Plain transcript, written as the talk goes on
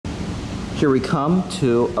Here we come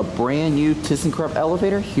to a brand new ThyssenKrupp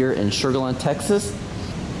elevator here in Sugar Land, Texas.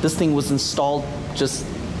 This thing was installed just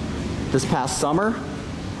this past summer.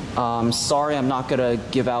 Sorry, I'm not gonna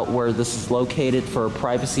give out where this is located for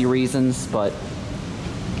privacy reasons, but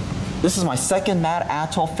this is my second mad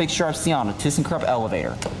Atoll fixture I've seen on a ThyssenKrupp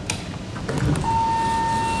elevator.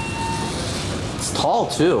 It's tall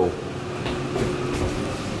too.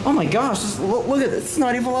 Oh my gosh, just look at this. It's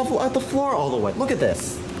not even level at the floor all the way. Look at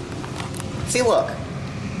this. See, look.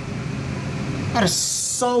 That is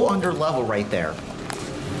so under level right there.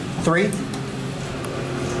 3.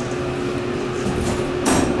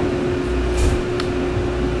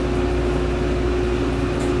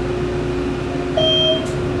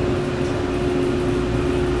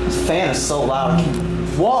 This fan is so loud.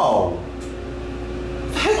 Whoa!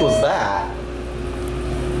 What the heck was that?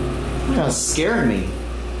 That kind of scared me.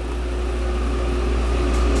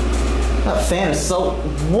 That fan is so...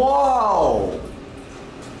 Whoa!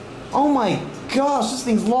 Oh my gosh, this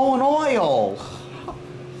thing's low in oil!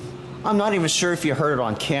 I'm not even sure if you heard it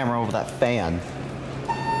on camera over that fan.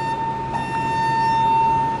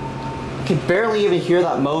 I can barely even hear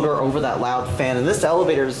that motor over that loud fan, and this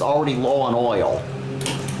elevator is already low on oil.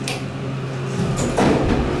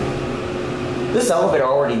 This elevator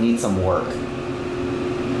already needs some work.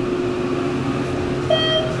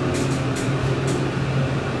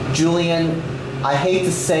 Julien, I hate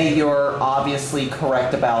to say you're obviously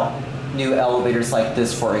correct about new elevators like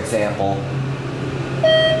this, for example.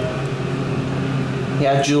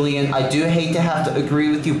 Yeah, Julien, I do hate to have to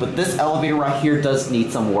agree with you, but this elevator right here does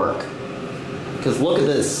need some work. Because look at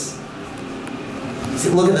this. See,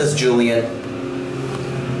 look at this, Julien.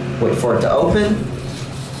 Wait for it to open.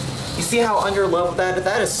 You see how under-leveled that is?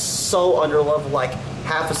 That is so under-leveled, like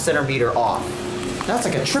half a centimeter off. That's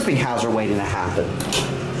like a tripping hazard waiting to happen.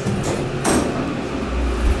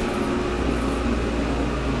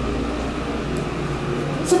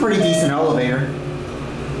 It's a pretty decent elevator.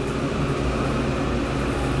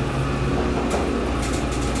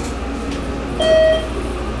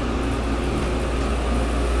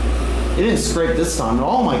 It didn't scrape this time.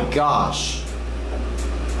 Oh my gosh.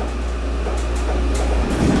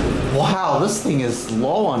 Wow, this thing is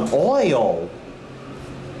low on oil.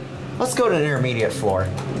 Let's go to the intermediate floor.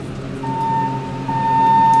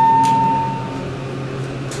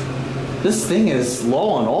 This thing is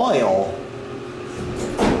low on oil.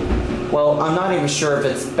 Well, I'm not even sure if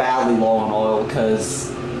it's badly low on oil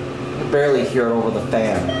because I barely hear it over the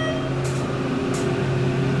fan.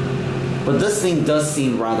 But this thing does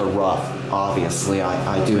seem rather rough, obviously,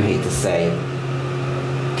 I do hate to say,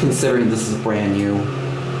 considering this is brand new.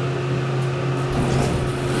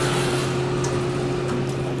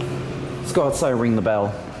 Let's go outside and ring the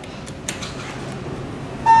bell.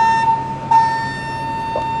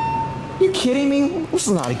 Are you kidding me?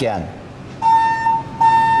 Listen to that again.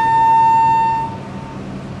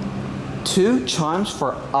 2 chimes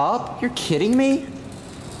for up? You're kidding me?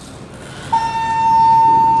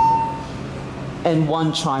 And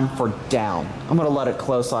 1 chime for down. I'm gonna let it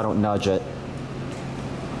close so I don't nudge it.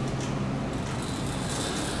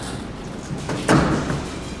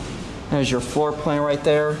 There's your floor plan right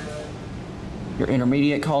there. Your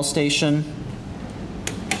intermediate call station.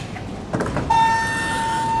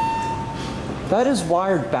 That is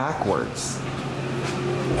wired backwards.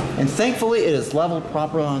 And thankfully it is leveled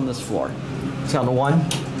properly on this floor. See on the 1?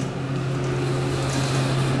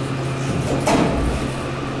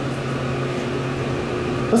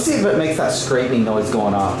 Let's see if it makes that scraping noise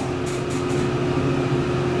going on.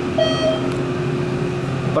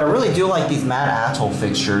 But I really do like these matte Atoll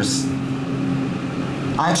fixtures.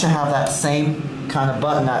 I actually have that same kind of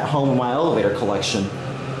button at home in my elevator collection.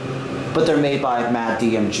 But they're made by Mad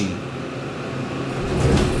DMG.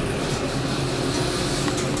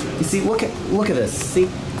 You see, look at this. See?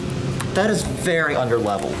 That is very under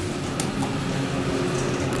level.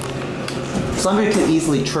 Somebody could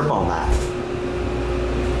easily trip on that.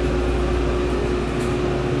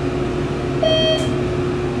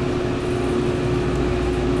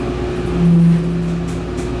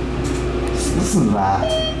 Listen to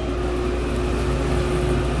that.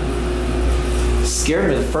 Scared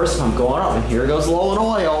me the first time going up, and here goes low in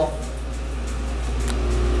oil.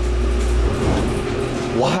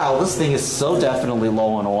 Wow, this thing is so definitely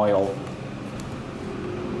low on oil.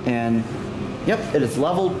 And, yep, it is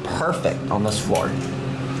leveled perfect on this floor.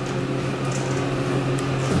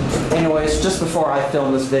 Anyways, just before I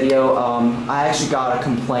film this video, I actually got a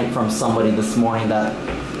complaint from somebody this morning that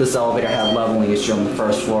this elevator had leveling issue on the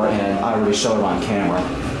first floor, and I already showed it on camera.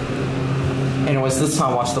 Anyways, this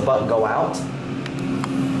time watch the button go out.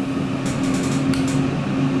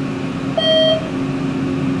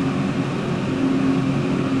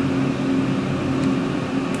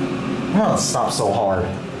 Oh, stop so hard.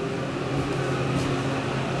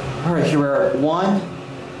 All right, here we're at 1.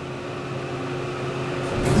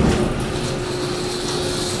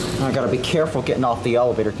 I gotta be careful getting off the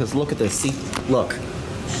elevator because look at this. See, look.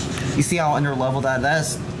 You see how underleveled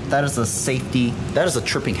that is a safety, that is a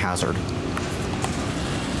tripping hazard.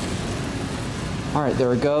 All right,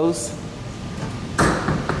 there it goes.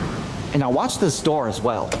 And now watch this door as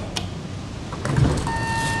well.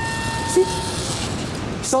 See,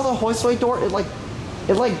 saw the hoistway door? It like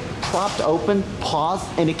propped open, paused,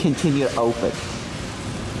 and it continued to open.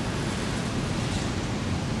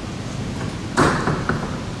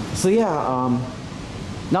 So yeah,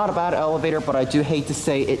 not a bad elevator, but I do hate to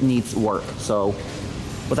say it needs work. So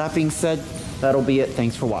with that being said, that'll be it.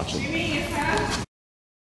 Thanks for watching.